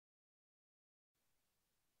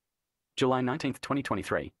July 19,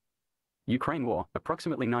 2023. Ukraine war,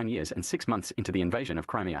 approximately 9 years and 6 months into the invasion of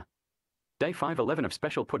Crimea. Day 511 of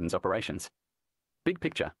Special Putin's operations. Big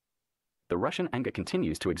picture. The Russian anger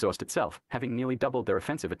continues to exhaust itself, having nearly doubled their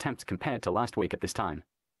offensive attempts compared to last week at this time.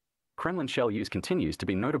 Kremlin shell use continues to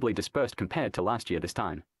be notably dispersed compared to last year this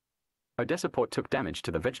time. Odessa port took damage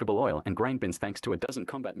to the vegetable oil and grain bins thanks to a dozen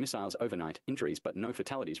combat missiles overnight, injuries but no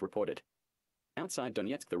fatalities reported. Outside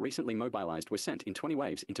Donetsk, the recently mobilized were sent in 20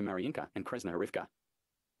 waves into Mariinka and Krasnohorivka.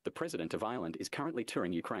 The president of Ireland is currently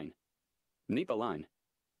touring Ukraine. Dnieper Line.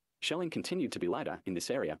 Shelling continued to be lighter in this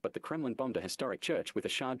area, but the Kremlin bombed a historic church with a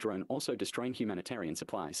Shard drone, also destroying humanitarian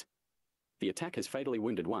supplies. The attack has fatally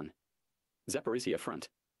wounded one. Zaporizhzhya Front.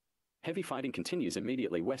 Heavy fighting continues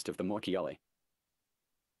immediately west of the Morkioli.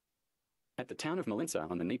 At the town of Malinsa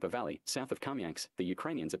on the Dnieper Valley, south of Kamyansk, the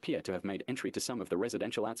Ukrainians appear to have made entry to some of the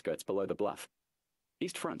residential outskirts below the bluff.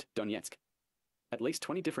 East Front, Donetsk. At least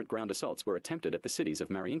 20 different ground assaults were attempted at the cities of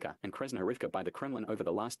Mariinka and Krasnohorivka by the Kremlin over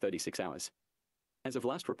the last 36 hours. As of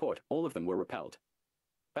last report, all of them were repelled.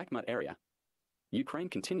 Bakhmut Area. Ukraine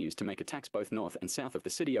continues to make attacks both north and south of the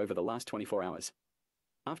city over the last 24 hours.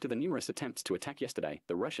 After the numerous attempts to attack yesterday,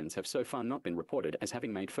 the Russians have so far not been reported as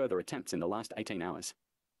having made further attempts in the last 18 hours.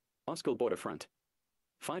 Oskil border front.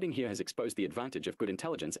 Fighting here has exposed the advantage of good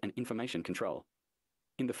intelligence and information control.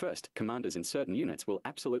 In the first, commanders in certain units will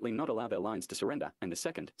absolutely not allow their lines to surrender, and the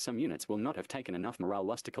second, some units will not have taken enough morale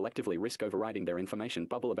loss to collectively risk overriding their information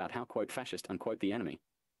bubble about how "fascist" the enemy.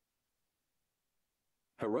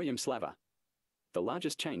 Heroyam Slava. The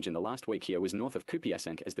largest change in the last week here was north of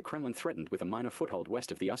Kupiansk as the Kremlin threatened with a minor foothold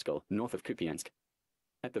west of the Oskil, north of Kupiansk.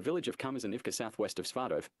 At the village of Kamazanivka southwest of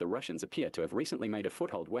Svardov, the Russians appear to have recently made a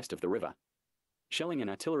foothold west of the river. Shelling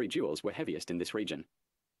and artillery duels were heaviest in this region.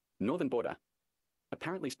 Northern border.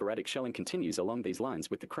 Apparently sporadic shelling continues along these lines,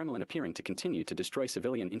 with the Kremlin appearing to continue to destroy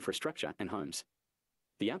civilian infrastructure and homes.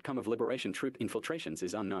 The outcome of liberation troop infiltrations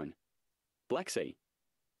is unknown. Black Sea.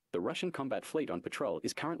 The Russian combat fleet on patrol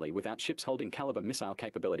is currently without ships holding caliber missile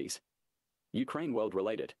capabilities. Ukraine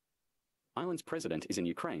world-related. Ireland's president is in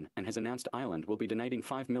Ukraine and has announced Ireland will be donating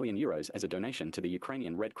 €5 million as a donation to the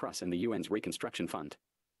Ukrainian Red Cross and the UN's Reconstruction Fund.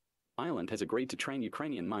 Ireland has agreed to train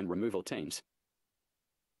Ukrainian mine removal teams.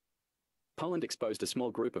 Poland exposed a small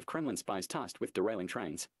group of Kremlin spies tasked with derailing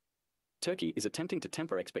trains. Turkey is attempting to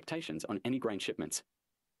temper expectations on any grain shipments.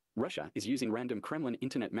 Russia is using random Kremlin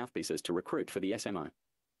internet mouthpieces to recruit for the SMO.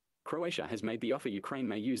 Croatia has made the offer Ukraine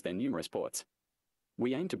may use their numerous ports.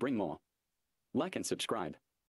 We aim to bring more. Like and subscribe.